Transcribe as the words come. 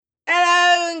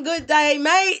morning, good day,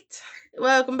 mate.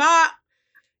 Welcome back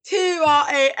to our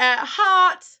Eight at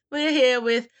Heart. We're here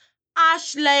with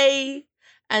Ashley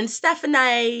and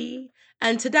Stephanie,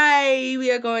 and today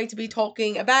we are going to be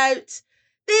talking about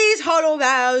these Hollow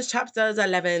Vows, chapters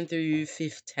 11 through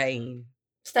 15.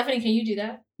 Stephanie, can you do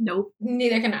that? Nope.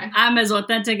 Neither can I. I'm as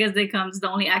authentic as they come. It's the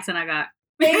only accent I got.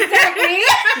 Exactly.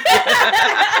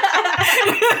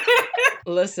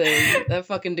 Listen, that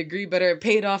fucking degree better have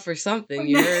paid off or something,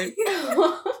 you heard?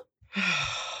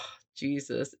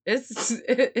 Jesus.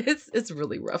 It's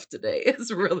really rough today.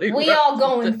 It's really we rough all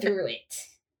going today. through it,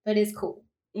 but it's cool.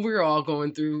 We're all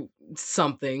going through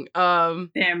something. Damn,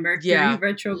 Mercury,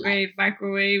 retrograde,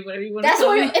 microwave, whatever you want to That's call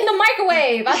what it. in the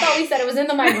microwave. I thought we said it was in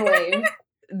the microwave.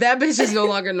 That bitch is no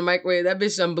longer in the microwave. That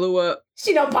bitch done blew up.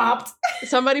 She done popped.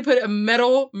 Somebody put a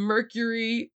metal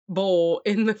mercury bowl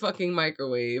in the fucking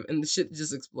microwave and the shit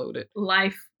just exploded.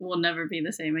 Life will never be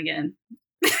the same again.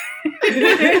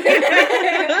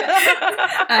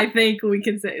 I think we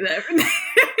can say that.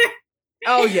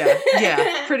 Oh,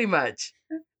 yeah, pretty much.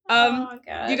 Oh,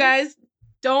 God. You guys,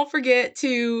 don't forget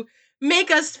to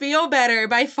make us feel better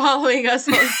by following us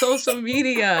on social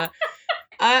media.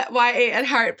 YA at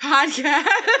Heart Podcast.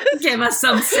 Give us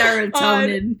some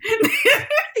serotonin.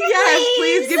 Yes,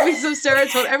 please give me some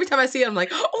serotonin. Every time I see it, I'm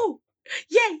like, oh,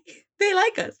 yay, they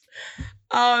like us.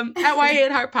 At YA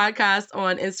at Heart Podcast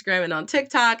on Instagram and on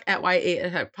TikTok, at YA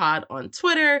at Heart Pod on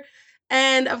Twitter.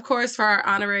 And of course, for our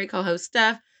honorary co-host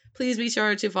Steph, please be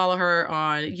sure to follow her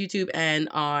on YouTube and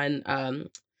on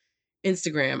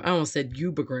Instagram. I almost said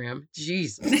Ubergram.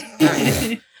 Jesus.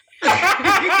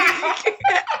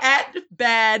 At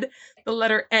bad, the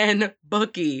letter N,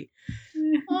 Bookie.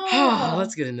 Oh,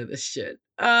 let's get into this shit.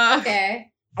 Okay.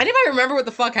 Anybody remember what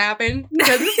the fuck happened?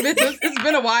 Because it's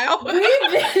been a while. We've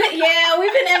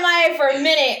been MIA for a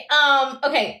minute.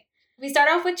 Okay. We start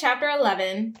off with chapter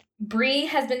 11. Bree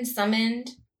has been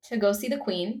summoned to go see the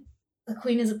queen. The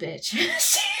queen is a bitch.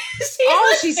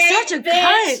 she's such a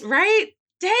cunt, right?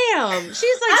 Damn.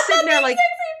 She's like sitting there like,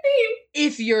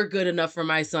 if you're good enough for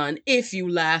my son, if you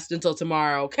last until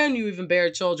tomorrow, can you even bear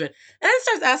children? And then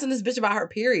starts asking this bitch about her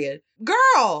period.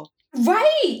 Girl.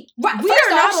 Right. We are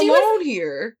not alone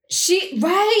here.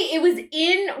 It was in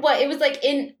it was like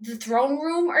in the throne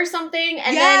room or something.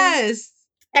 And yes.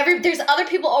 Then there's other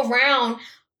people around.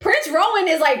 Prince Rowan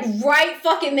is like right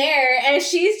fucking there. And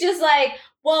she's just like,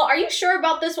 well, are you sure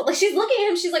about this one? Like, she's looking at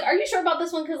him. She's like, are you sure about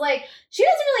this one? Because, like, she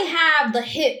doesn't really have the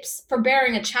hips for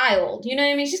bearing a child. You know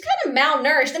what I mean? She's kind of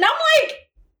malnourished. And I'm like,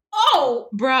 oh.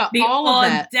 Bruh, all of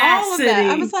that.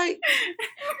 I was like.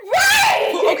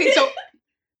 Right. Okay, so,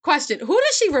 question. Who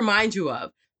does she remind you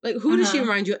of? Like, who does she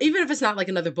remind you of? Even if it's not, like,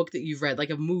 another book that you've read,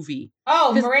 like a movie.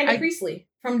 Oh, Miranda Priestley.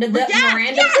 From the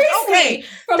Miranda Priestley. Okay.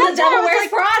 From The Devil Wears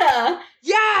Prada.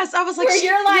 Yes. I was like. Where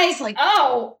you're like,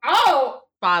 oh.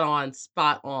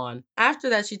 Spot on.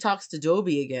 After that, she talks to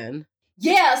Dobie again.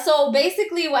 Yeah, so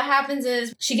basically what happens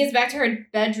is she gets back to her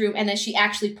bedroom and then she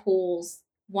actually pulls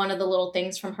one of the little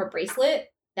things from her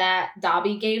bracelet that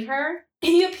Dobby gave her.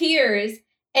 He appears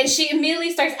and she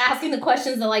immediately starts asking the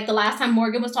questions that, like, the last time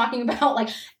Morgan was talking about, like,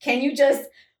 can you just,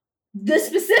 the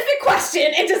specific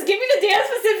question and just give me the damn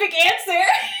specific answer?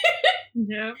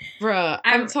 Yeah. Bruh,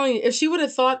 I'm telling you, if she would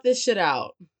have thought this shit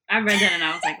out. I read that and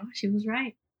I was like, oh, she was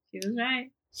right.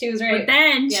 She was right. But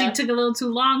then she took a little too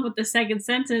long with the second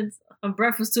sentence. Her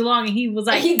breath was too long and he was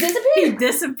like... He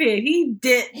disappeared. He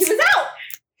dipped. He was out.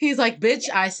 He's like, bitch,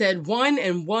 I said one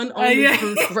and one only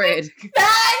for thread.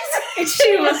 Facts! And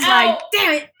she was like,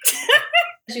 damn it.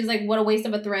 She was like, what a waste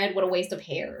of a thread. What a waste of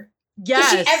hair.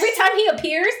 Yes. Every time he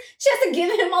appears, she has to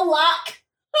give him a lock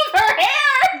of her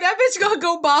hair. That bitch gonna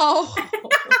go bald.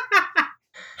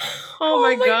 Oh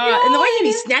my God. And the way he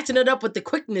be snatching it up with the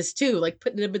quickness too, like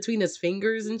putting it between his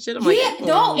fingers and shit. I'm like,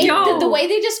 the way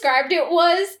they described it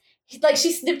was like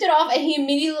she snipped it off and he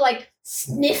immediately like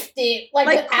sniffed it, like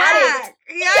at it.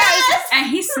 Yes. And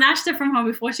he snatched it from her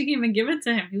before she could even give it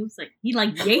to him. He was like, he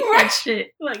like yanked that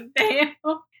shit. Like, damn.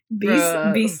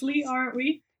 Beastly, aren't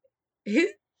we?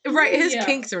 His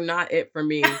kinks are not it for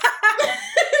me.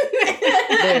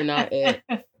 They're not it.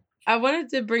 I wanted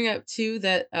to bring up too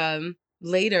that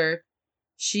later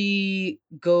she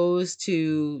goes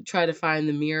to try to find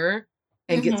the mirror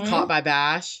and gets caught by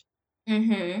Bash.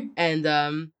 Mm-hmm.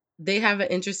 And they have an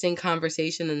interesting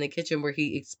conversation in the kitchen where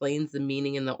he explains the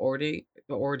meaning and the origin.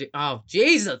 Oh,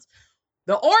 Jesus.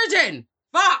 The origin.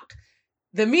 Fuck.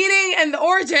 The meaning and the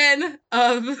origin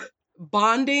of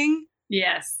bonding.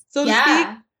 Yes. So to speak.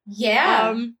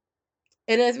 Yeah.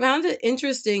 And I found it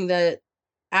interesting that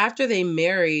after they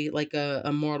marry like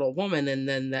a mortal woman and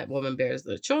then that woman bears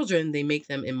their children, they make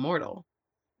them immortal.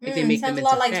 Like they make sounds them a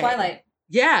lot into like fae. Twilight.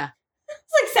 Yeah.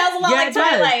 It's like sounds a lot like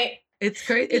Twilight. It's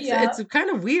crazy. It's kind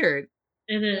of weird.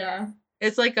 It is. Yeah.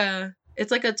 It's like a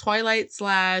Twilight /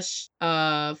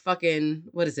 fucking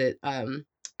what is it?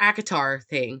 ACOTAR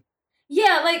thing.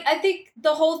 Yeah, like I think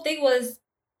the whole thing was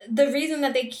the reason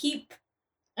that they keep,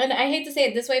 and I hate to say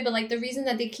it this way, but like the reason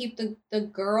that they keep the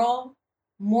girl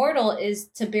mortal is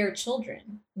to bear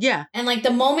children. Yeah. And like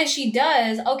the moment she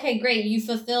does, okay, great, you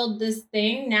fulfilled this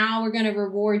thing. Now we're gonna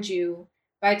reward you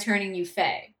by turning you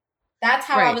fae. That's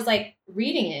how I was like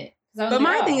reading it. But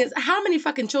my thing is, how many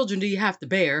fucking children do you have to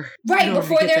bear? Right,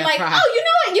 before they're like, prize? Oh, you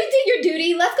know what? You did your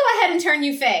duty. Let's go ahead and turn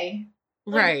you fae.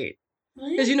 Like, right.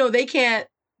 Because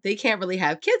they can't really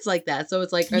have kids like that. So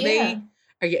it's like, are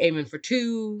you aiming for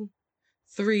 2,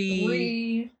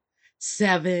 3,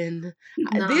 7?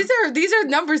 No. These are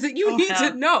numbers that you need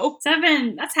to know.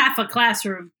 7, that's half a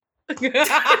classroom. Right.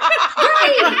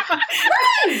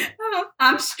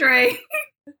 I'm straight.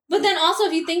 But then also,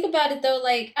 if you think about it, though,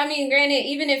 like, I mean, granted,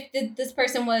 even if this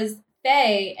person was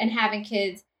fae and having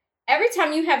kids, every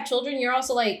time you have children, you're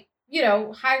also like,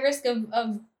 high risk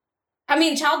of I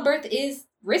mean, childbirth is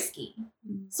risky.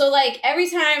 So like every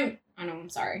time, I know, I'm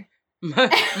sorry.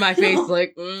 My face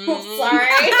like, sorry.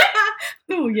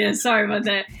 Oh yeah, sorry about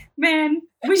that. Man,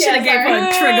 we should have gave her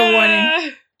a trigger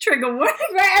warning. Trigger warning.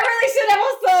 Right, I really should have.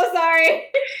 I'm so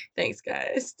sorry. Thanks,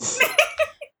 guys.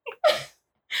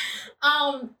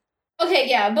 Okay,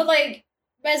 yeah, but like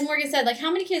as Morgan said, like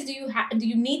how many kids do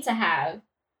you need to have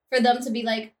for them to be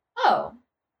like, oh,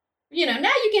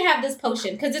 now you can have this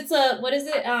potion because it's what is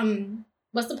it?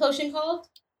 What's the potion called?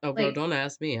 Oh, bro, don't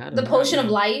ask me. The potion of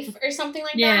life or something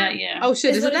like that. Yeah. Oh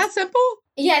shit, is it that simple?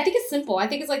 Yeah, I think it's simple. I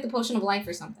think it's like the potion of life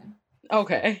or something.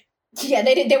 Okay. Yeah,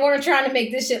 they weren't trying to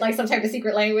make this shit like some type of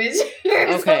secret language.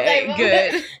 Okay,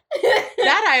 good.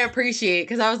 That I appreciate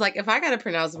because I was like, if I gotta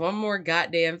pronounce one more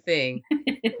goddamn thing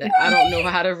that I don't know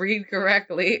how to read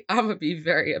correctly, I'm gonna be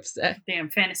very upset. Damn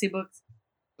fantasy books.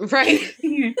 Right.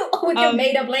 With your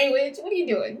made up language. What are you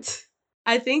doing?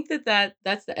 I think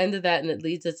that's the end of that, and it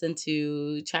leads us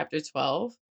into chapter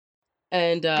 12.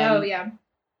 And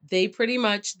they pretty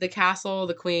much, the castle,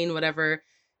 the queen, whatever,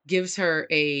 gives her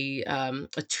a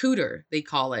tutor, they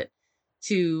call it,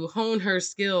 to hone her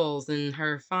skills and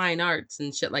her fine arts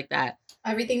and shit like that.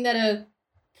 Everything that a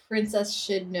princess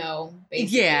should know,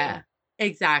 basically. Yeah,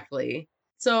 exactly.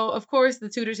 So, of course, the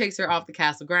tutor takes her off the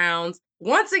castle grounds.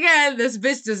 Once again, this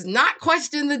bitch does not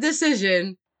question the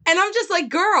decision. And I'm just like,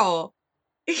 girl,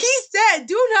 he said,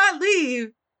 do not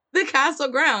leave the castle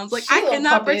grounds. Like, I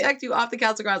cannot protect you off the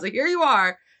castle grounds. Like, here you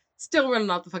are, still running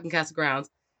off the fucking castle grounds.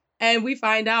 And we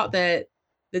find out that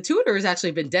the tutor has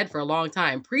actually been dead for a long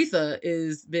time. Preetha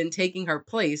has been taking her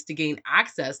place to gain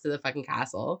access to the fucking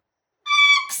castle.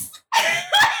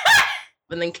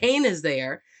 And then Cain is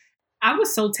there. I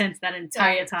was so tense that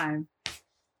entire time.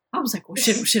 I was like, oh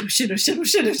shit. Because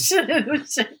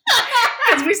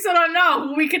we still don't know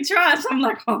who we can trust. I'm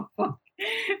like, oh, fuck.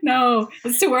 No,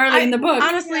 it's too early in the book.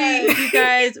 Honestly, you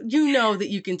guys, you know that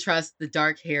you can trust the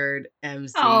dark-haired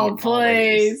MC. Oh,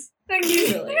 please.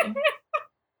 Usually.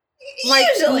 Like,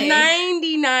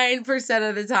 99%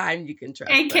 of the time you can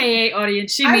trust AKA them.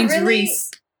 Audience, she means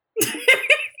Reese.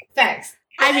 Facts.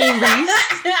 I mean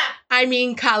Reese. I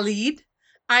mean Khalid.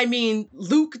 I mean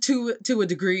Luke to a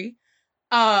degree.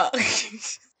 I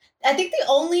think the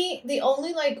only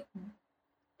like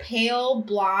pale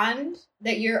blonde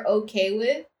that you're okay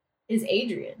with is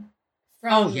Adrian.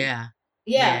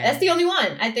 Yeah, that's the only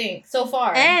one I think so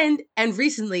far. And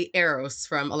recently Eros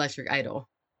from Electric Idol.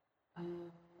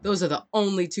 Those are the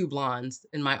only 2 blondes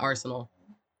in my arsenal.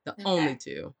 The only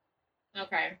 2.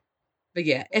 Okay. But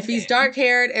yeah, if he's dark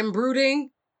haired and brooding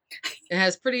and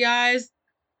has pretty eyes,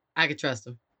 I could trust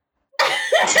him.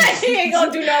 He ain't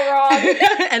gonna do no wrong.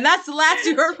 And that's the last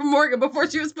you heard from Morgan before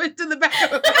she was put to the back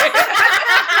of the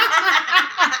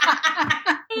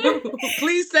plane.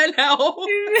 Please send help.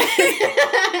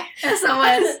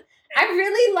 SOS. I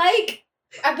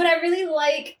really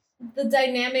like the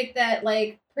dynamic that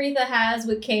like Preetha has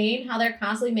with Cain, how they're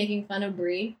constantly making fun of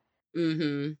Bree.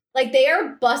 Mm-hmm. Like they are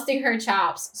busting her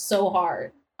chops so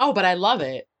hard. Oh, but I love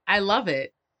it.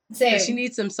 Same. She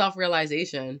needs some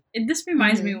self-realization. This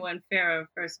reminds me when Farrah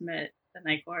first met the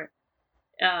Night Court.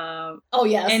 Oh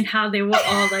yes. And how they were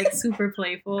all like super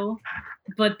playful,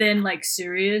 but then like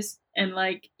serious, and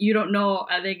like you don't know,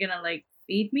 are they gonna like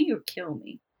feed me or kill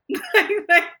me?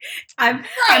 I'm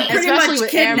pretty much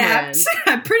kidnapped.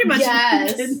 I'm pretty much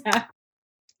kidnapped.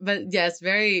 But yes,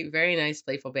 very, very nice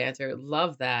playful banter.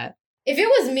 Love that. If it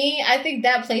was me, I think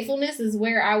that playfulness is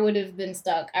where I would have been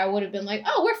stuck. I would have been like,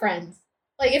 oh, we're friends.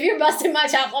 Like, if you're busting my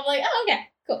chops, I'm like, oh, okay,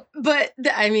 Cool. But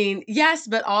I mean, yes,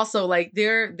 but also like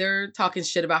they're talking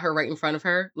shit about her right in front of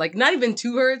her. Like not even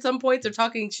to her at some points. They're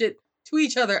talking shit to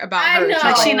each other about I her. know. She's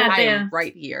Like, like, she not I there. am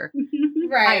right here.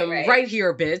 Right. I am right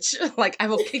here, bitch. Like I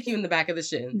will kick you in the back of the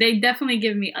shin. They definitely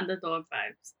give me underdog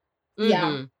vibes. Yeah.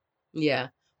 Mhm. Yeah.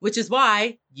 Which is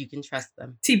why you can trust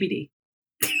them. TBD.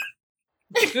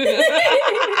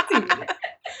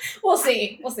 We'll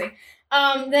see.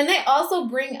 Then they also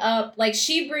bring up, like,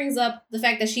 she brings up the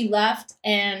fact that she left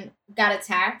and got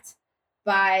attacked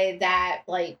by that,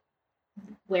 like,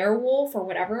 werewolf or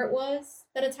whatever it was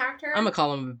that attacked her. I'm gonna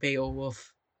call him a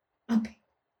Beowulf. Okay.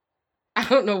 I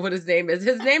don't know what his name is.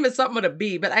 His name is something with a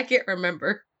B, but I can't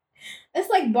remember. It's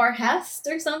like Barhest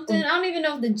or something. I don't even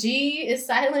know if the G is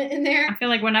silent in I there. feel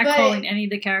like we're not But- calling any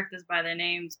of the characters by their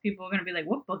names. People are going to be like,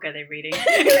 what book are they reading?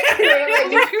 They're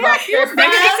like, you fucked They're yourself. going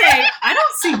to say, I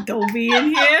don't see Dobie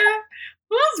in here.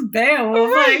 Who's Beowulf?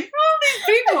 Right. Like, who are these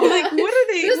people? Like, what are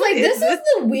they? It was what like, is this is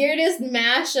the weirdest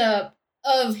mashup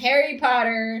of Harry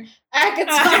Potter, ACOTAR,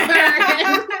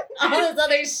 and all this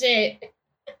other shit.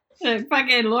 Like,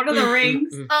 fucking Lord of the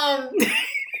Rings.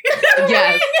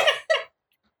 Yes.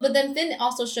 But then Finn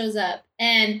also shows up.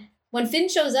 And when Finn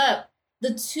shows up,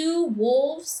 the two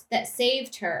wolves that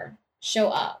saved her show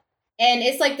up. And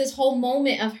it's like this whole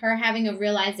moment of her having a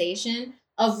realization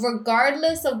of,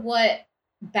 regardless of what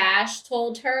Bash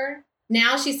told her,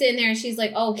 now she's sitting there and she's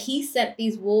like, oh, he sent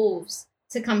these wolves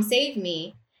to come save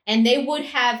me. And they would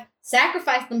have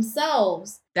sacrificed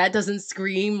themselves. That doesn't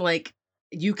scream like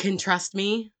you can trust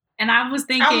me. And I was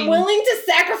thinking, I'm willing to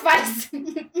sacrifice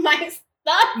my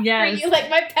stuff Yes. for you, like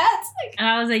my pets. Like, and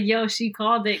I was like, yo, she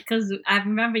called it because I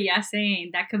remember y'all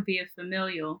saying that could be a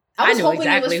familial. I was know hoping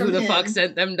exactly it was who from the fuck him.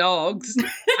 sent them dogs.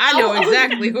 I know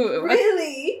exactly who it was.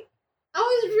 Really? I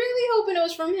was really hoping it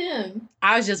was from him.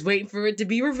 I was just waiting for it to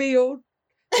be revealed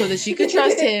so that she could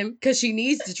trust him because she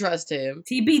needs to trust him.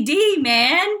 TBD,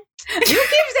 man. You keep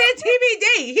saying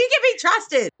TBD. He can be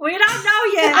trusted. We don't know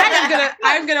yet.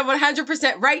 I'm gonna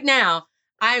 100% right now.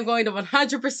 I am going to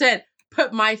 100%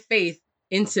 put my faith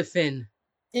into Finn.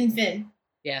 In Finn.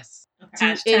 Yes.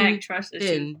 Okay. Hashtag trust issues.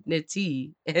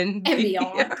 Infinity and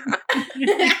beyond.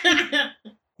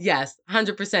 Yes,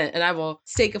 100%. And I will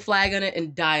stake a flag on it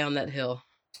and die on that hill.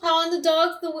 Oh, and the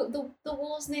dogs, the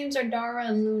wolves' names are Dara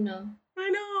and Luna. I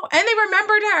know. And they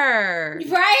remembered her.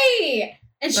 Right.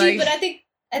 And she, Like- but I think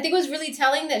it was really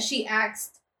telling that she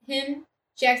asked Finn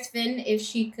if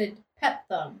she could pet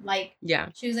them. Like, Yeah.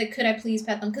 she was like, could I please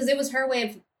pet them? Because it was her way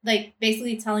of, like,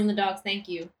 basically telling the dogs thank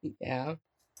you. Yeah.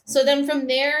 So then from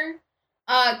there,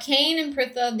 Kane and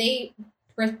Pritha,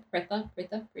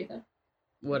 Pritha.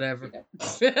 Whatever.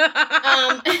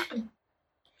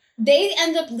 They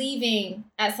end up leaving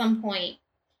at some point,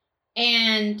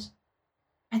 and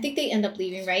I think they end up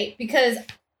leaving, right? Because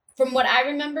from what I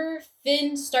remember,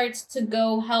 Finn starts to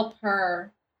go help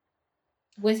her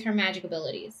with her magic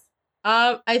abilities.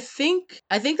 I think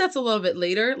that's a little bit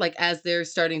later, like as they're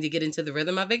starting to get into the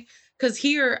rhythm of it. Because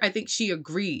here, I think she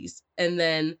agrees, and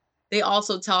then they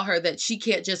also tell her that she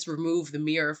can't just remove the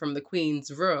mirror from the queen's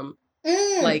room.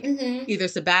 Like, either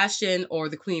Sebastian or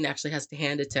the queen actually has to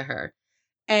hand it to her.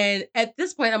 And at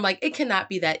this point, I'm like, it cannot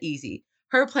be that easy.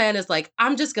 Her plan is like,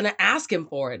 I'm just going to ask him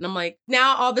for it. And I'm like,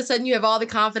 now all of a sudden you have all the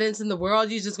confidence in the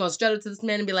world. You're just going to strut up to this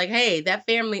man and be like, hey, that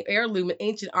family heirloom, an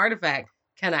ancient artifact.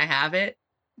 Can I have it?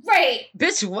 Right.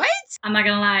 Bitch, what? I'm not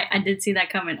gonna lie, I did see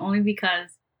that coming only because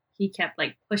he kept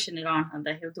like pushing it on her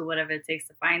that he'll do whatever it takes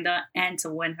to find her and to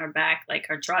win her back, like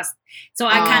her trust. So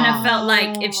I kind of felt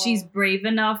like if she's brave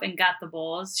enough and got the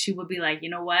balls, she would be like, you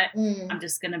know what? I'm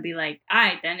just gonna be like, all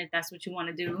right, then if that's what you want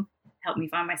to do, help me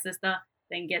find my sister,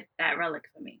 then get that relic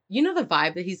for me. You know the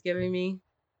vibe that he's giving me?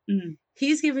 Mm.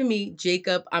 He's giving me,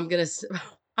 Jacob, I'm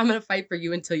gonna fight for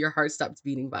you until your heart stops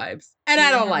beating vibes. And I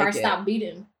don't like it. Stop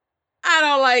beating. I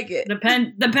don't like it.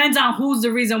 Depends on who's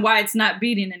the reason why it's not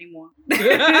beating anymore. That's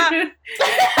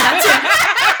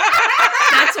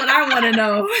what I want to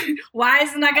know. Why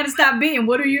is it not going to stop beating?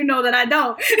 What do you know that I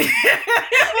don't?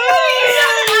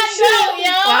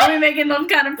 Why are we making those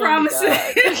kind of promises?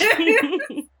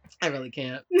 I really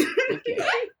can't.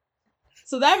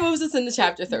 So that moves us into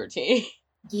chapter 13.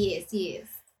 Yes.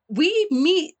 We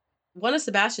meet one of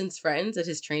Sebastian's friends at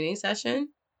his training session.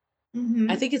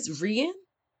 Mm-hmm. I think it's Rian.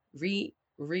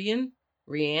 Rian.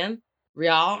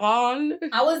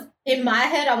 I was in my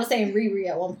head. I was saying Riri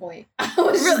at one point. I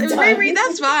was Really, just done. Riri,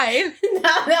 that's fine.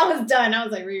 that was done. I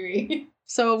was like Riri.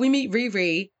 So we meet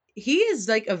Riri. He is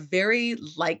like a very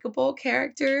likable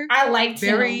character. I liked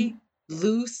Very him.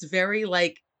 loose, very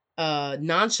like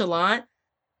nonchalant.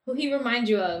 Who he remind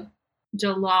you of?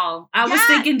 Jalal. I was Yeah.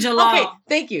 thinking Jalal. Okay,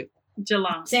 thank you.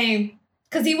 Jalal. Same.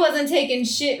 Because he wasn't taking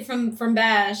shit from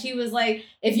Bash. He was like,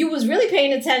 if you was really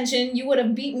paying attention, you would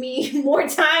have beat me more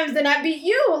times than I beat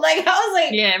you. Like, I was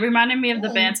like... Yeah, it reminded me of the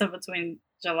banter between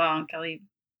Jalal and Khalid.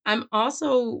 I'm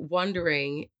also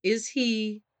wondering, is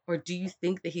he, or do you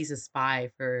think that he's a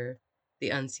spy for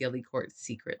the Unseelie Court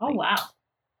secretly? Oh, wow.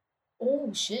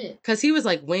 Oh, shit. Because he was,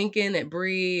 like, winking at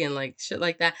Bree and, like, shit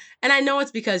like that. And I know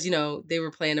it's because, you know, they were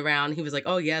playing around. He was like,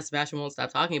 oh, yeah, Sebastian won't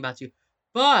stop talking about you.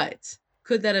 But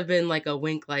could that have been, like, a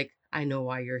wink, like, I know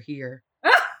why you're here?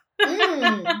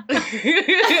 Oh,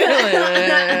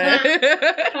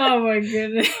 my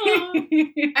goodness.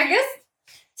 I guess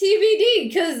TBD,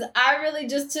 because I really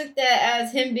just took that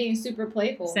as him being super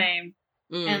playful. Same.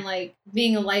 And, like,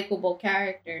 being a likable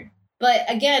character. But,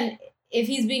 again, if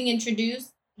he's being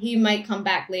introduced, he might come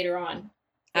back later on.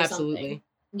 Absolutely.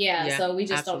 Yeah, so we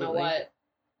just don't know what.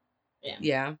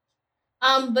 Yeah.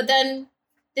 But then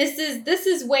this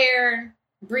is where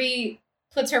Bree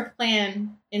puts her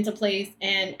plan into place,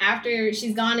 and after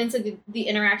she's gone into the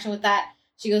interaction with that,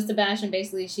 she goes to Bash, and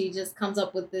basically she just comes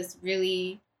up with this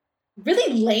really,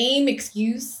 really lame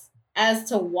excuse as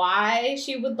to why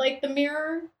she would like the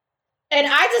mirror. And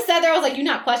I just sat there, I was like, you're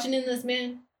not questioning this,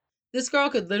 man? This girl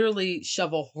could literally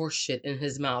shove a horse shit in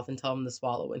his mouth and tell him to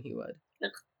swallow when he would.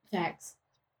 Facts.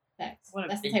 That's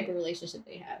the type of relationship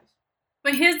they have.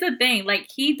 But here's the thing, like,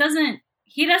 he doesn't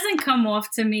come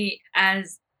off to me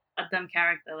as a dumb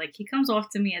character. Like, he comes off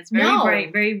to me as very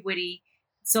bright, very witty.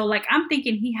 So, like, I'm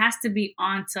thinking he has to be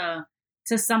on to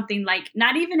something, like,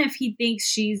 not even if he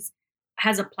thinks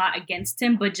has a plot against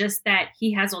him, but just that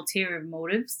he has ulterior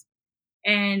motives.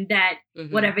 And that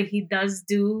whatever he does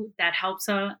do that helps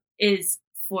her is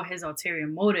for his ulterior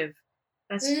motive.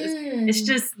 That's just, it's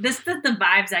just, this is the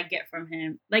vibes I get from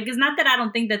him. Like, it's not that I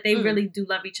don't think that they really do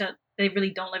love each other. They really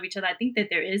don't love each other. I think that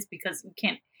there is, because you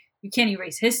can't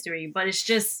erase history, but it's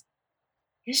just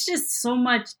so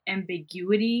much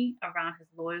ambiguity around his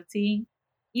loyalty,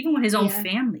 even with his own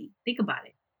family. Think about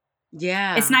it.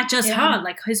 Yeah. It's not just her,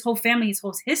 like his whole family, his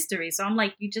whole history. So I'm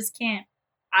like, you just can't,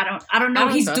 I don't know.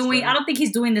 I don't think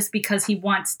he's doing this because he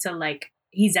wants to, like,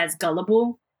 he's as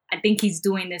gullible. I think he's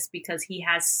doing this because he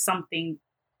has something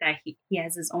that he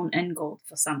has his own end goal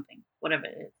for something, whatever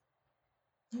it is.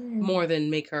 More than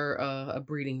make her a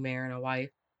breeding mare and a wife.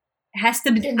 It has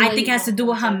to be, I think it has to do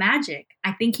with her magic.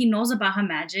 I think he knows about her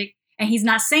magic, and he's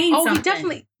not saying something. Oh, he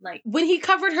definitely, like, when he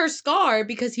covered her scar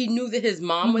because he knew that his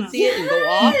mom would see it and go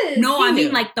off. No, I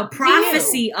mean, like, the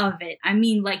prophecy of it. I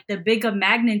mean, like, the bigger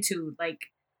magnitude, like,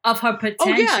 of her potential.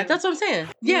 Oh yeah, that's what I'm saying.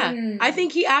 Yeah, I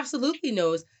think he absolutely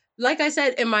knows. Like I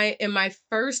said, in my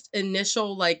first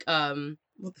initial, like,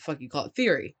 what the fuck you call it,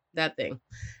 theory, that thing.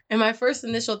 In my first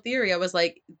initial theory, I was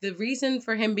like, the reason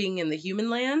for him being in the human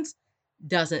lands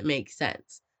doesn't make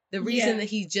sense. The reason that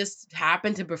he just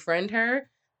happened to befriend her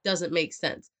doesn't make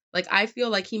sense. Like, I feel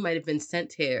like he might have been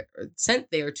sent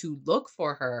there to look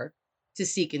for her, to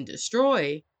seek and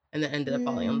destroy, and then ended up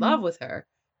falling in love with her.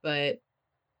 But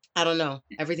I don't know.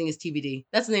 Everything is TBD.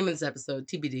 That's the name of this episode,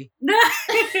 TBD.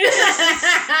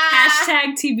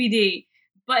 Hashtag TBD.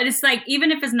 But it's like,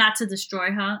 even if it's not to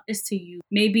destroy her, it's to use.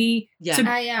 Maybe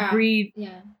to breed.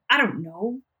 Yeah. I don't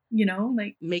know. You know,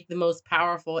 like, make the most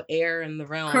powerful heir in the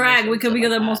realm. Correct. We could be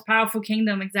the most powerful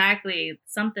kingdom. Exactly.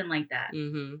 Something like that.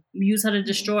 Use her to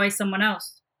destroy someone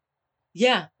else.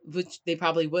 Yeah. Which they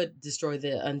probably would destroy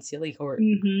the Unseelie Court.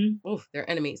 Oh, they're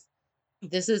enemies.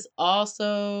 This is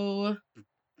also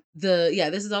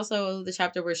the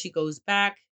chapter where she goes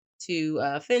back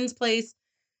to Finn's place,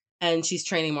 and she's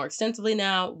training more extensively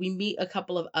now. We meet a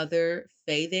couple of other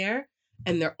Fae there,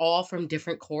 and they're all from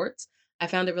different courts. I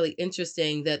found it really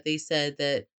interesting that they said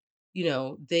that, you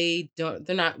know, they're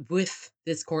not with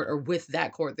this court or with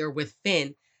that court, they're with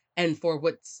Finn, and for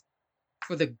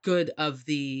the good of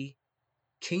the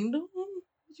kingdom,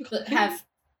 have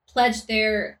pledged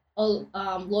their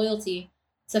loyalty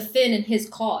to Finn and his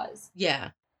cause. Yeah.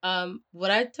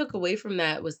 What I took away from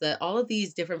that was that all of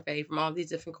these different Fae from all of these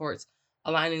different courts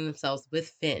aligning themselves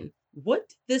with Finn. What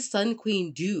did this Sun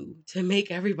Queen do to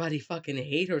make everybody fucking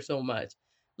hate her so much?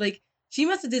 Like, she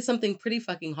must have did something pretty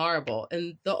fucking horrible.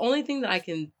 And the only thing that I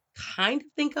can kind of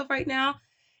think of right now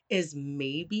is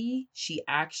maybe she's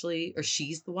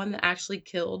the one that actually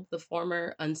killed the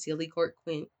former Unseelie Court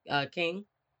king.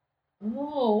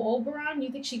 Oh, Oberon?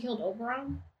 You think she killed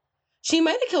Oberon? She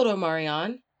might have killed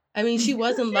Omarion. I mean, she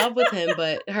was in love with him,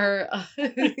 but her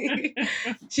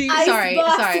sorry.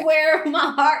 Where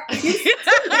my heart used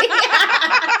to be.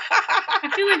 I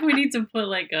feel like we need to put,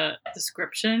 like, a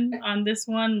description on this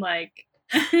one. Like,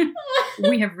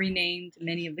 we have renamed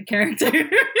many of the characters.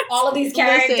 All of these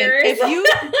characters.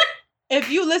 Listen, If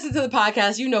you listen to the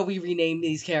podcast, you know we rename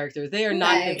these characters. They are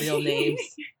not the real names.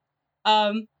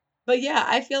 But yeah,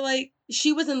 I feel like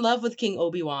she was in love with King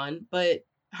Obi-Wan, but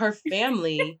her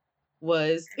family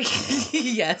was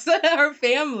yes, her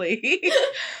family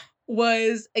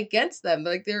was against them.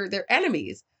 Like they're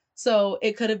enemies. So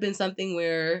it could have been something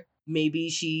where maybe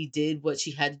she did what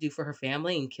she had to do for her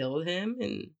family and killed him,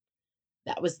 and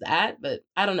that was that. But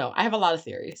I don't know. I have a lot of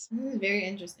theories. This is very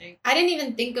interesting. I didn't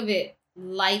even think of it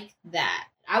like that.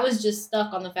 I was just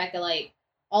stuck on the fact that like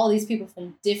all these people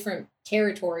from different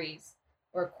territories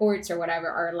or courts or whatever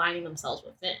are aligning themselves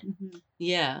with Finn. Mm-hmm.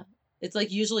 Yeah. It's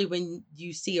like usually when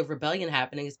you see a rebellion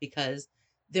happening, it's because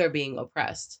they're being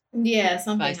oppressed. Yeah,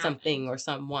 something or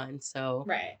someone. So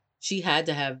right. She had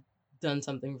to have done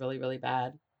something really, really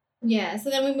bad. Yeah. So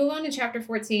then we move on to chapter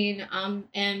 14.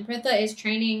 And Pritha is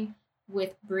training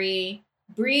with Bree.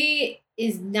 Bree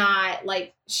is not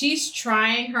like she's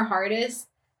trying her hardest,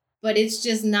 but it's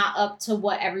just not up to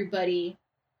what everybody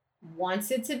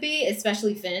wants it to be,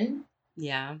 especially Finn.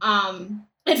 Yeah.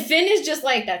 And Finn is just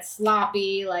like, that's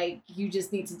sloppy, like you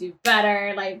just need to do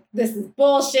better, like this is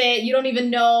bullshit. You don't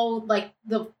even know like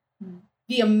the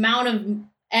amount of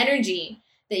energy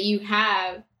that you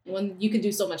have when you could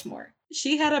do so much more.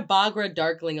 She had a Baghra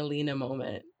Darkling Alina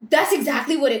moment. That's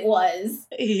exactly what it was.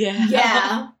 Yeah.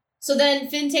 Yeah. So then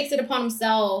Finn takes it upon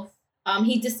himself.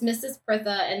 He dismisses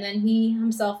Pritha, and then he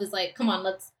himself is like, come on,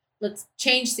 let's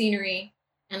change scenery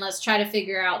and let's try to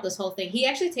figure out this whole thing. He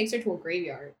actually takes her to a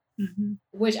graveyard. Mm-hmm.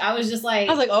 Which I was just like...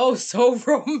 I was like, oh, so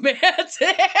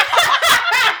romantic.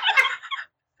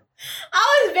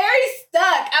 I was very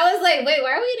stuck. I was like, wait,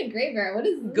 why are we in a graveyard? What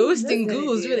is Ghost and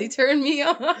ghouls really turned me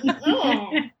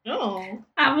on. Oh.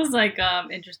 I was like,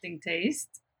 interesting taste.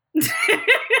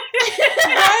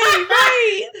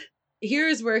 right.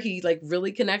 Here's where he like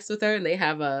really connects with her and they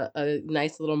have a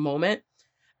nice little moment.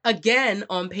 Again,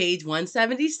 on page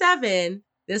 177,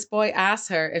 this boy asks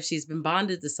her if she's been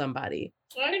bonded to somebody.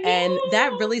 And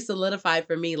that really solidified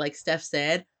for me, like Steph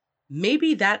said,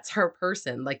 maybe that's her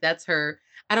person. Like that's her,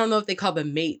 I don't know if they call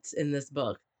them mates in this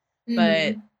book,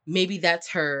 but maybe that's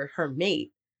her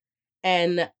mate.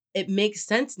 And it makes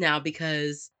sense now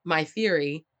because my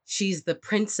theory, she's the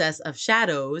princess of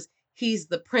shadows. He's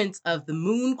the prince of the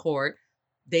moon court.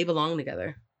 They belong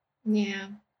together. Yeah.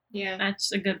 Yeah.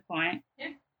 That's a good point. Yeah.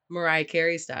 Mariah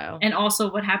Carey style. And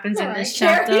also what happens in this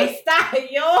Carey chapter.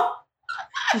 style.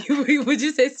 Would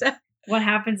you say so? What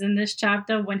happens in this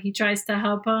chapter when he tries to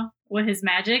help her with his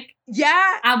magic?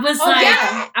 Yeah. I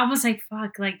was like,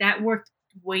 fuck, like that worked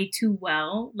way too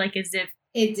well. Like as if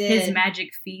it did. His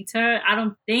magic feeds her. I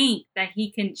don't think that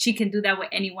she can do that with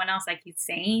anyone else like he's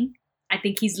saying. I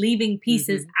think he's leaving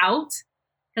pieces out.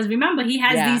 Because remember, he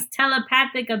has these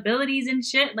telepathic abilities and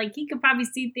shit. Like he could probably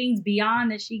see things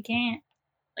beyond that she can't.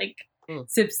 Like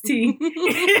sips tea.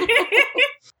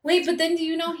 Wait, but then do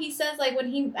you know he says, like, when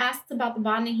he asks about the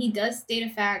bonding, he does state a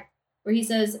fact where he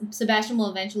says Sebastian will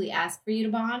eventually ask for you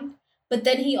to bond. But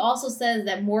then he also says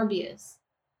that Morbius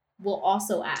will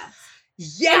also ask.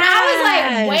 Yeah. And I was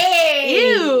like, wait.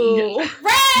 Ew.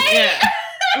 Right? Yeah.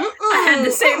 I had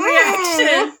the same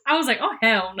reaction. I was like, oh,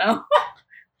 hell no.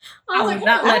 I would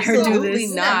not let her do this. Absolutely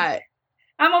not.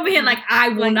 I'm over here like, I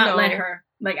will not let her.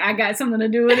 Like, I got something to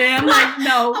do with it. I'm like,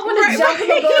 no. I want to jump in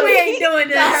the boat. We ain't doing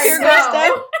this. Here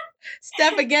goes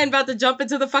Steph again about to jump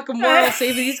into the fucking world,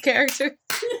 saving these characters.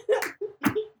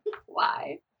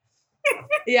 Why?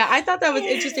 Yeah, I thought that was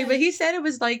interesting, but he said it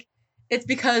was like, it's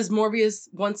because Morbius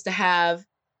wants to have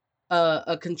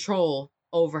a control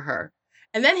over her.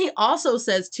 And then he also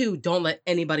says, too, don't let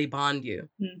anybody bond you.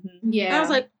 Mm-hmm. Yeah. And I was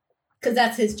like, because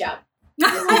that's his job.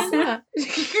 That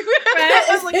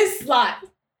is like, his slot.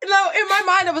 No, in my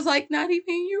mind, I was like, not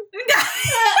even you.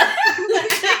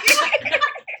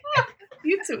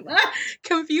 You too much.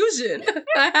 Confusion.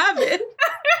 I have it.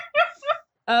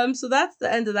 So that's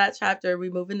the end of that chapter. We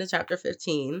move into chapter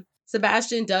 15.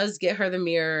 Sebastian does get her the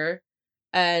mirror,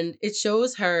 and it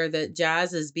shows her that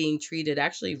Jazz is being treated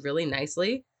actually really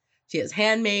nicely. She has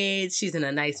handmaids. She's in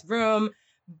a nice room.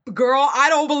 Girl, I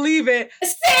don't believe it.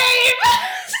 Same.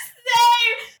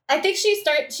 I think she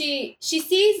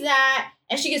sees that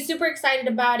and she gets super excited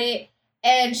about it,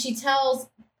 and she tells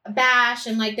Bash,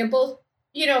 and like they're both,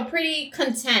 pretty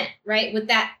content, right, with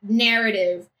that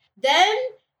narrative. Then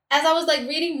as I was like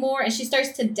reading more and she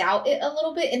starts to doubt it a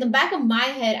little bit, in the back of my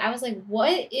head, I was like,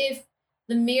 what if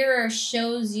the mirror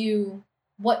shows you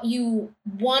what you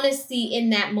want to see in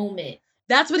that moment?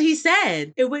 That's what he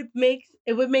said. It would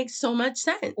make so much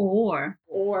sense. Or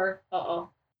the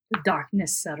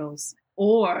darkness settles.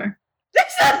 Or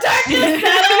there's no darkness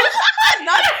settles.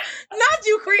 Not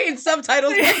you creating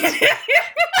subtitles.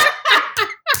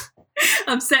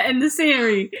 I'm setting the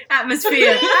scenery,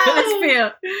 atmosphere.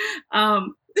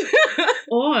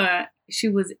 Or she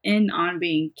was in on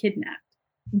being kidnapped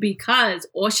because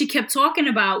all she kept talking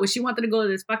about was she wanted to go to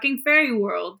this fucking fairy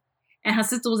world, and her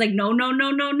sister was like, no.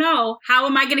 How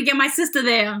am I gonna get my sister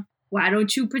there? Why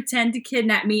don't you pretend to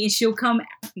kidnap me and she'll come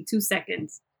in 2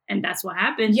 seconds? And that's what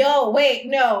happened. Yo, wait,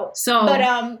 no. So,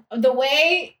 but the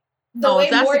way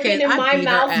Morgan and my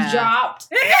mouth dropped.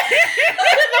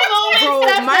 Bro,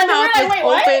 my mouth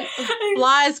was open.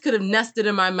 Flies could have nested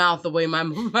in my mouth the way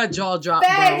my jaw dropped,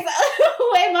 bro. The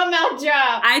way my mouth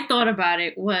dropped. I thought about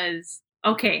it was,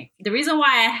 okay, the reason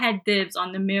why I had dibs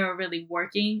on the mirror really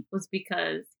working was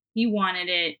because he wanted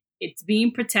it. It's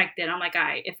being protected. I'm like, all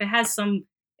right, if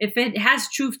it has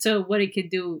truth to what it could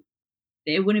do,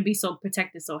 it wouldn't be so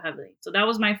protected so heavily. So that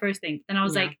was my first thing. And I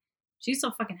was like, she's so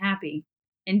fucking happy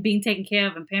and being taken care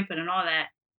of and pampered and all that.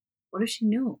 What if she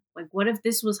knew? Like, what if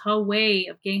this was her way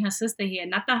of getting her sister here?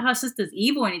 Not that her sister's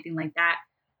evil or anything like that,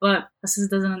 but her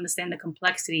sister doesn't understand the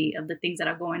complexity of the things that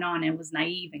are going on and was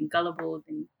naive and gullible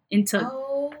and into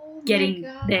getting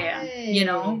there. You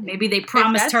know, maybe they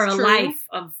promised her a life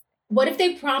of. What if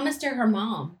they promised her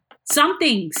mom?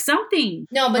 Something.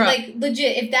 No, but like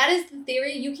legit, if that is the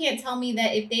theory, you can't tell me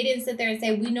that if they didn't sit there and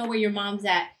say, we know where your mom's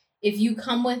at. If you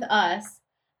come with us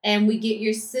and we get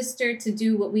your sister to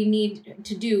do what we need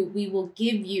to do, we will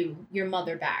give you your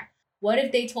mother back. What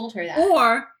if they told her that?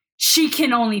 Or she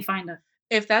can only find her.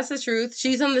 If that's the truth,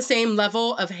 she's on the same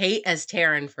level of hate as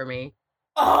Taryn for me.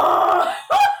 Oh my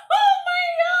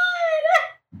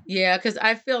God. Yeah, because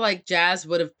I feel like Jazz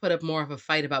would have put up more of a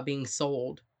fight about being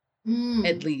sold.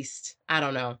 At least. I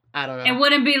don't know. And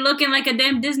wouldn't be looking like a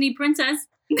damn Disney princess.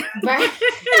 Right.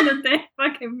 In the damn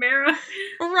fucking mirror.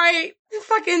 Right.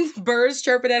 Fucking birds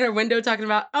chirping at her window talking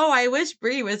about, oh, I wish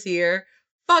Bree was here.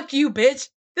 Fuck you, bitch.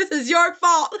 This is your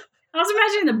fault. I was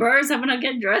imagining the birds having to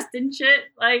get dressed and shit.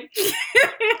 Like, they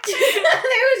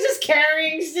was just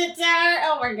carrying shit to her.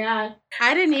 Oh my God.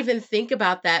 I didn't even think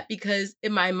about that because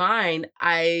in my mind,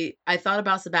 I thought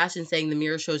about Sebastian saying the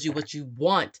mirror shows you what you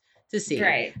want to see.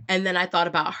 Right. And then I thought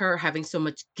about her having so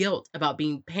much guilt about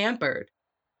being pampered.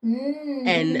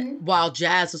 And while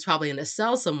Jazz was probably in a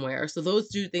cell somewhere, so those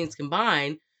two things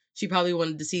combined, she probably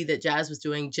wanted to see that Jazz was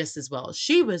doing just as well as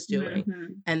she was doing.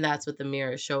 And that's what the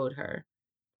mirror showed her.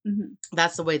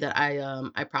 That's the way that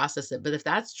I process it. But if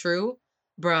that's true,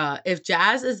 bruh, if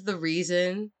Jazz is the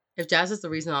reason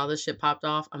all this shit popped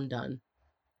off, I'm done.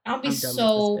 I'll be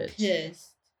so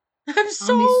pissed. I'm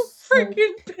so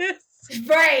freaking pissed.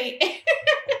 Right.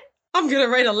 I'm gonna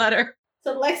write a letter.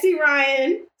 So Lexi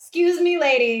Ryan, excuse me,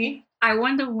 lady. I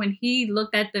wonder when he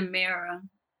looked at the mirror,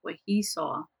 what he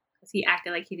saw. Because he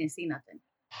acted like he didn't see nothing.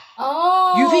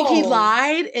 Oh. You think he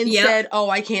lied and said, oh,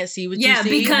 I can't see what you see? Yeah,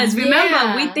 because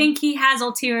remember, we think he has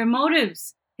ulterior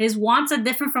motives. His wants are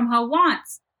different from her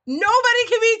wants. Nobody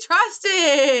can be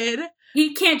trusted.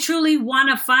 He can't truly want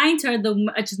to find her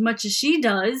as much as she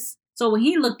does. So when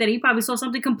he looked at it, he probably saw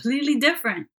something completely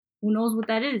different. Who knows what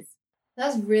that is?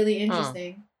 That's really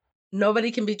interesting.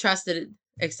 Nobody can be trusted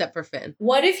except for Finn.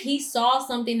 What if he saw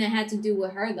something that had to do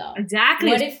with her, though? Exactly.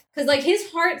 What if, because like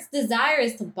his heart's desire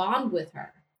is to bond with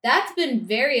her. That's been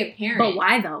very apparent. But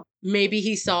why though? Maybe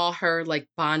he saw her like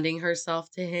bonding herself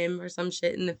to him or some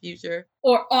shit in the future.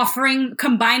 Or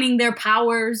combining their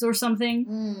powers or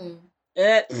something.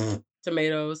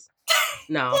 Tomatoes.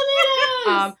 No.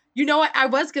 Tomatoes! You know what? I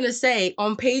was going to say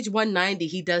on page 190,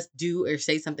 he does do or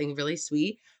say something really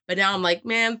sweet. But now I'm like,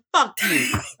 man, fuck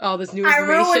you. All this new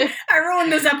information. I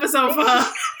ruined this episode for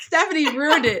her. Stephanie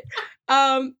ruined it.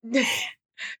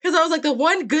 Because I was like, the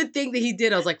one good thing that he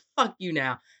did, I was like, fuck you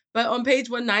now. But on page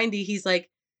 190, he's like,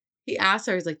 he asked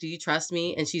her, he's like, do you trust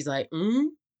me? And she's like,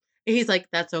 And he's like,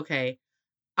 that's okay.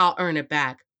 I'll earn it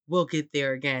back. We'll get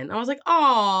there again. I was like,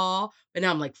 aw. But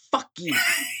now I'm like, fuck you.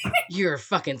 You're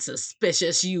fucking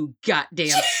suspicious, you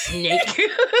goddamn snake.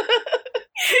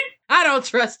 I don't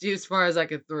trust you as far as I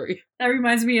can throw you. That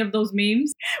reminds me of those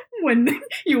memes when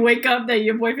you wake up that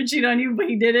your boyfriend cheated on you, but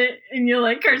he did it, and you're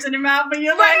like cursing him out, but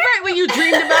you're like... Right, when you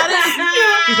dreamed about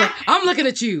it. He's like, I'm looking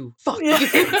at you. Fuck you.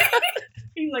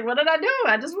 He's like, what did I do?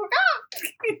 I just woke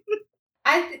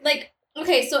up.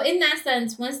 Okay, so in that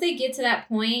sense, once they get to that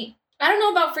point, I don't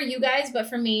know about for you guys, but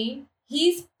for me,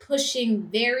 he's pushing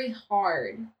very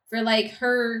hard for like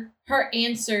her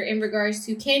answer in regards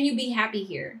to, can you be happy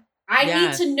here? I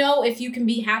need to know if you can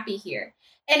be happy here.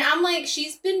 And I'm like,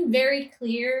 she's been very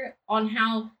clear on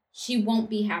how she won't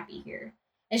be happy here.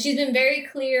 And she's been very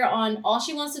clear on all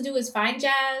she wants to do is find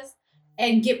Jazz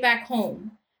and get back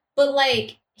home. But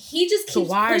like, he just keeps pushing.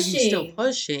 So why are you still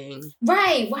pushing?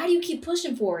 Right. Why do you keep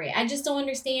pushing for it? I just don't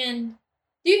understand.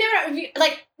 Do you never,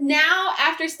 like, now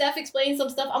after Steph explains some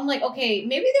stuff, I'm like, okay,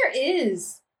 maybe there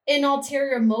is an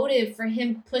ulterior motive for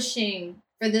him pushing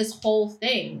for this whole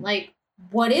thing. Like,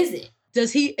 what is it?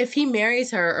 Does he, if he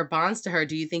marries her or bonds to her,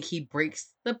 do you think he breaks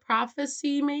the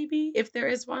prophecy, maybe, if there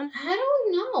is one? I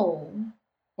don't know.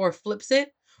 Or flips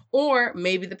it? Or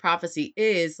maybe the prophecy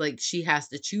is, like, she has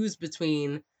to choose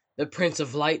between the Prince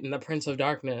of Light and the Prince of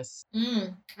Darkness.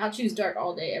 I'll choose dark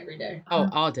all day, every day. Oh,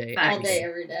 all day. All day,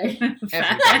 every day. Every day.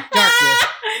 Darkness.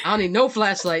 I don't need no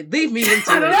flashlight. Leave me into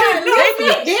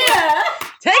it.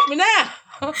 Take me now.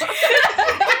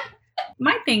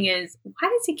 My thing is, why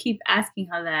does he keep asking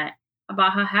her that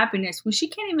about her happiness when she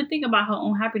can't even think about her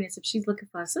own happiness if she's looking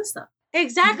for her sister?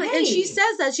 Exactly. Right. And she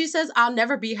says that. She says, I'll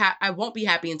never be happy. I won't be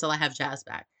happy until I have Jazz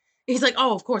back. And he's like,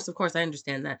 oh, of course, I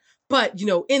understand that. But,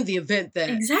 in the event that...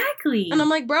 Exactly. And I'm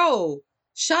like, bro,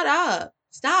 shut up.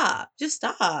 Stop. Just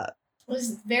stop. It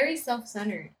was very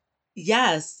self-centered.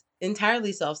 Yes.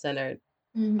 Entirely self-centered.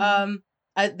 Mm-hmm.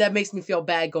 That makes me feel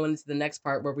bad going into the next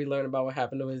part where we learn about what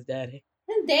happened to his daddy.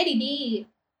 His daddy D.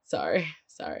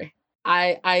 Sorry.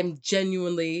 I'm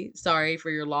genuinely sorry for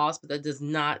your loss, but that does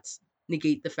not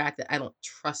negate the fact that I don't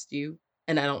trust you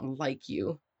and I don't like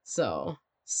you. So,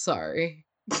 sorry.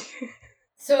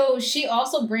 So she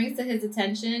also brings to his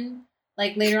attention,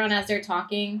 like later on as they're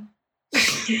talking.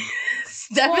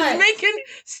 Steph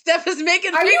is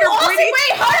making Are you also,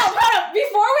 wait, hold up.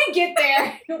 Before we get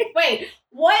there, wait,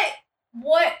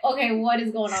 what, okay, what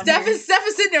is going on Steph here? is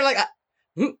sitting there like...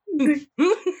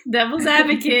 Devil's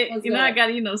advocate. I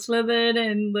got, slithered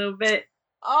and a little bit.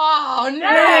 Oh,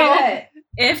 no.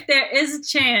 If there is a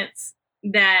chance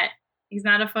that he's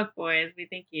not a fuckboy as we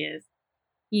think he is,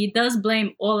 he does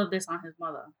blame all of this on his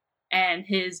mother and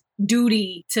his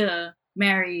duty to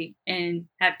marry and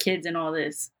have kids and all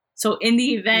this. So in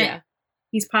the event,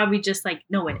 he's probably just like,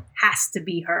 no, it has to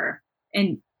be her.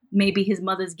 And maybe his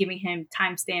mother's giving him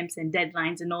timestamps and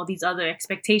deadlines and all these other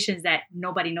expectations that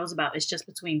nobody knows about. It's just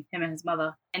between him and his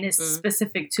mother. And it's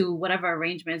specific to whatever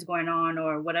arrangement is going on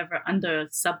or whatever under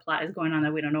subplot is going on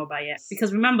that we don't know about yet.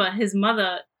 Because remember, his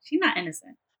mother, she's not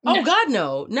innocent. Oh, God,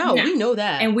 no. No, we know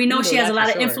that. And we know she has a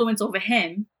lot of influence over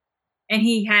him. And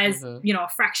he has, a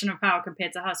fraction of power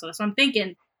compared to her. So I'm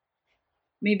thinking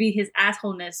maybe his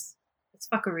assholeness, his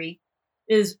fuckery,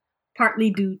 is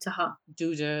partly due to her.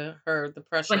 Due to her, the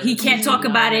pressure. But he can't talk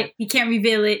about it. He can't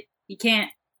reveal it. He can't.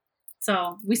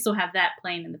 So we still have that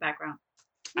playing in the background.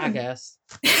 I guess.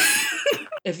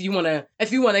 if you wanna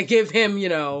give him,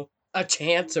 a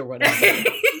chance or whatever.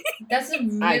 That's a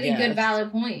really good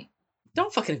valid point.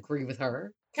 Don't fucking agree with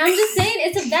her. I'm just saying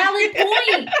it's a valid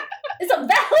point. It's a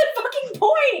valid fucking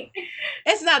point.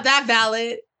 It's not that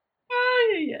valid.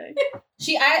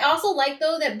 I also like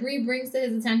though that Bree brings to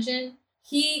his attention.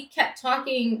 He kept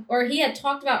talking, or he had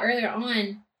talked about earlier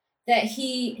on, that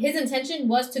his intention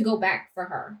was to go back for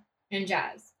her and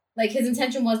Jazz. Like, his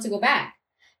intention was to go back.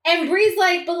 And Bree's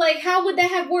like, but like, how would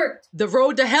that have worked? The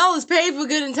road to hell is paved with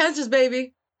good intentions,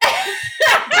 baby.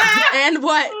 And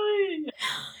what?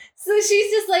 So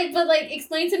she's just like, but like,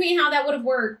 explain to me how that would have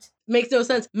worked. Makes no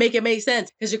sense. Make it make sense,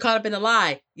 because you're caught up in a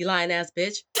lie, you lying ass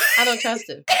bitch. I don't trust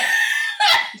him.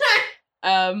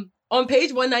 On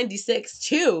page 196,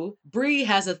 too, Bree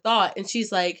has a thought, and she's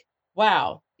like,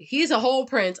 wow, he's a whole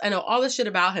prince. I know all this shit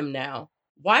about him now.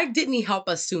 Why didn't he help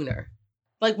us sooner?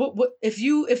 Like, what if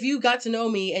you got to know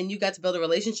me, and you got to build a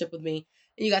relationship with me,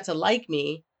 and you got to like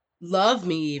me, love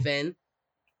me even,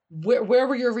 where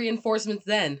were your reinforcements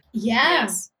then?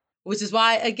 Yes. Which is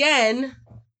why, again,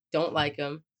 don't like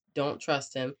him, don't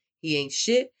trust him. He ain't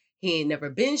shit, he ain't never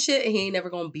been shit, and he ain't never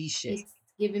gonna be shit. It's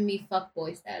giving me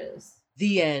fuckboy status.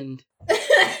 The end.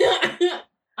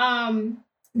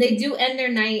 They do end their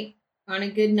night on a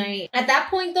good night. At that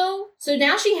point, though, so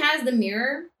now she has the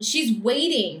mirror. She's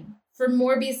waiting for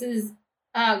Morbius's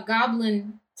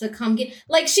goblin to come get.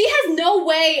 Like, she has no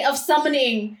way of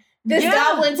summoning this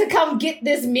goblin to come get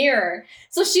this mirror.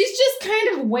 So she's just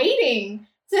kind of waiting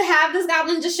to have this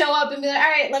goblin just show up and be like, all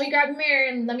right, let me grab the mirror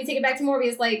and let me take it back to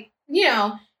Morbius. Like,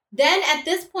 Then at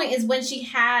this point is when she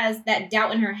has that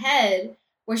doubt in her head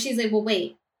where she's like, well,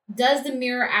 wait, does the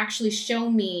mirror actually show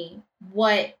me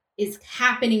what is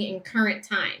happening in current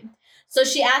time? So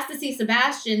she asks to see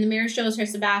Sebastian. The mirror shows her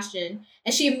Sebastian.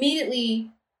 And she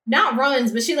immediately, not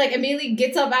runs, but she like immediately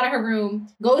gets up out of her room,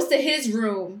 goes to his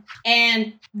room,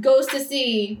 and goes to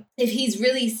see if he's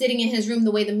really sitting in his room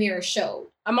the way the mirror showed.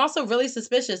 I'm also really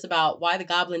suspicious about why the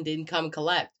goblin didn't come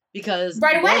collect. Because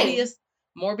right away.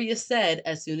 Morbius said,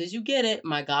 as soon as you get it,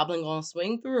 my goblin gonna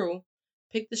swing through,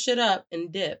 pick the shit up, and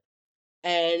dip.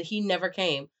 and he never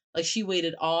came. Like, she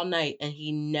waited all night and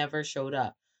he never showed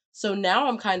up. So now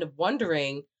I'm kind of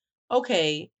wondering,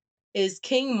 okay, is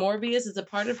King Morbius is a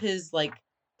part of his like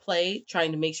play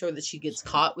trying to make sure that she gets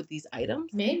caught with these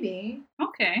items? Maybe.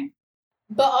 Okay.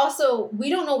 But also, we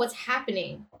don't know what's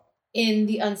happening in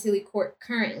the Unseelie Court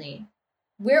currently.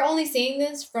 We're only seeing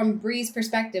this from Bree's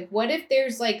perspective. What if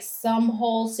there's like some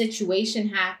whole situation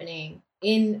happening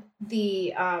in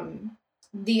the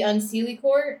Unseelie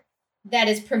Court that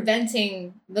is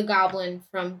preventing the Goblin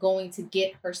from going to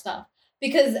get her stuff?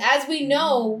 Because as we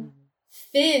know,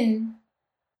 Finn,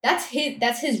 that's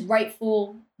his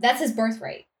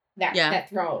birthright, that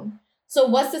throne. So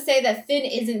what's to say that Finn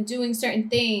isn't doing certain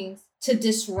things to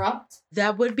disrupt?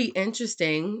 That would be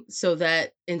interesting, so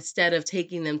that instead of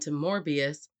taking them to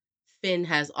Morbius, Finn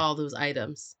has all those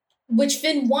items. Which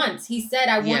Finn wants. He said,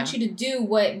 I want you to do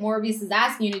what Morbius is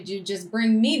asking you to do. Just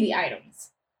bring me the items.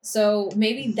 So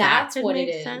maybe that's what it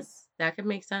is. Sense. That could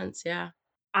make sense, yeah.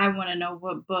 I want to know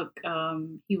what book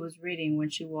he was reading when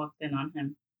she walked in on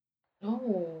him.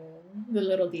 Oh, the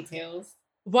little details.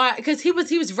 Why? Because he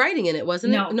was writing in it,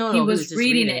 wasn't it? No, he was just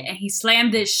reading it, and he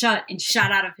slammed it shut and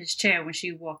shot out of his chair when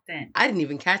she walked in. I didn't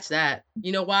even catch that.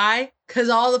 You know why? Because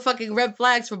all the fucking red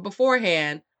flags from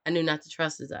beforehand, I knew not to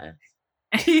trust his ass.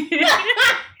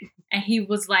 And he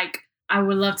was like, I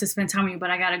would love to spend time with you, but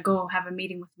I gotta go have a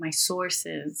meeting with my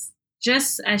sources.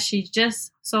 Just as she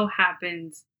just so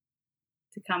happened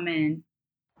to come in.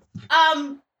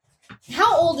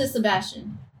 How old is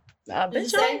Sebastian?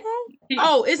 Bitch,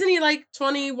 oh, isn't he like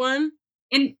 21?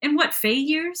 In what, Faye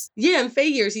years? Yeah, in Faye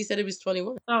years, he said he was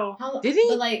 21. Oh, did he?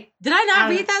 But like, did I not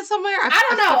read that somewhere? I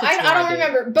don't know. I don't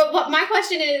remember. But what my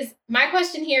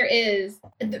question here is,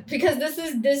 because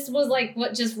this was like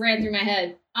what just ran through my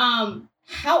head.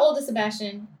 How old is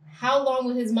Sebastian? How long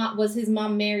was his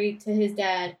mom married to his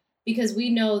dad? Because we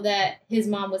know that his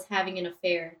mom was having an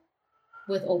affair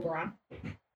with Oberon.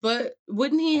 But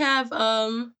wouldn't he have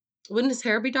wouldn't his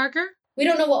hair be darker? We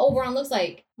don't know what Oberon looks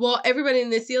like. Well, everybody in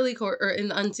the Unseelie Court or in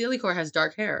the Unseelie Court has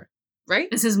dark hair, right?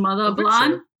 Is his mother a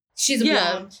blonde? Sure. She's a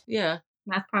blonde. Yeah.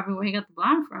 That's probably where he got the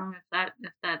blonde from,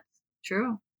 if that's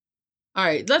true. All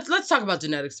right, let's talk about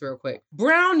genetics real quick.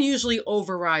 Brown usually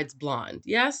overrides blonde,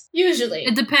 yes? Usually.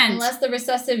 It depends. Unless the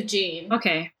recessive gene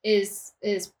is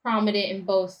prominent in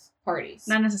both parties.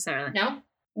 Not necessarily. No?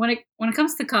 When it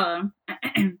comes to color,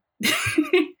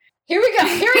 Here we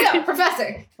go,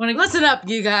 Professor. Listen up,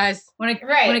 you guys. When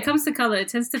it comes to color, it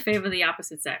tends to favor the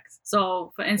opposite sex.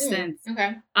 So, for instance,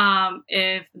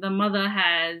 if the mother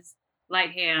has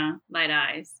light hair, light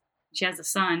eyes, she has a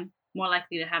son, more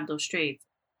likely to have those traits.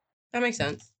 That makes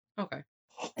sense. Okay.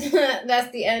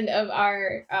 That's the end of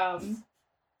our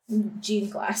gene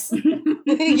class.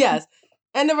 Yes.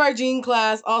 End of our gene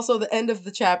class. Also the end of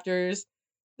the chapters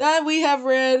that we have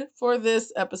read for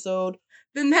this episode.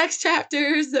 The next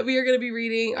chapters that we are going to be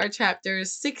reading are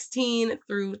chapters 16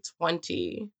 through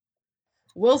 20.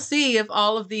 We'll see if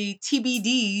all of the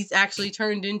TBDs actually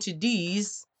turned into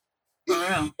Ds. For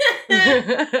real.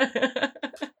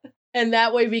 And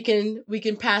that way we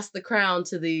can pass the crown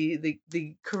to the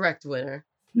correct winner,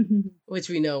 which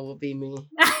we know will be me,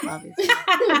 obviously.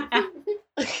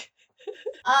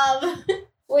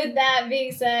 With that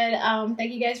being said,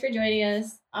 thank you guys for joining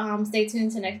us. Stay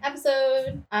tuned to next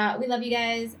episode. We love you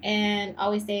guys and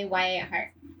always stay YA at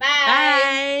heart.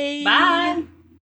 Bye. Bye. Bye.